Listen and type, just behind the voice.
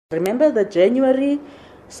Remember, the January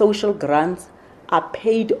social grants are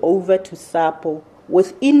paid over to SAPO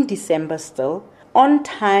within December still, on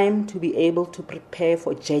time to be able to prepare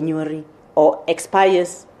for January, or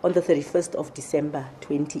expires on the 31st of December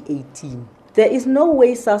 2018. There is no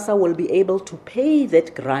way SASSA will be able to pay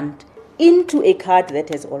that grant into a card that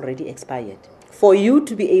has already expired for you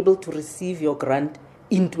to be able to receive your grant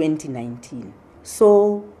in 2019.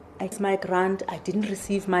 So, it's my grant, I didn't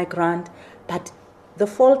receive my grant, but the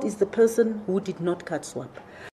fault is the person who did not card swap.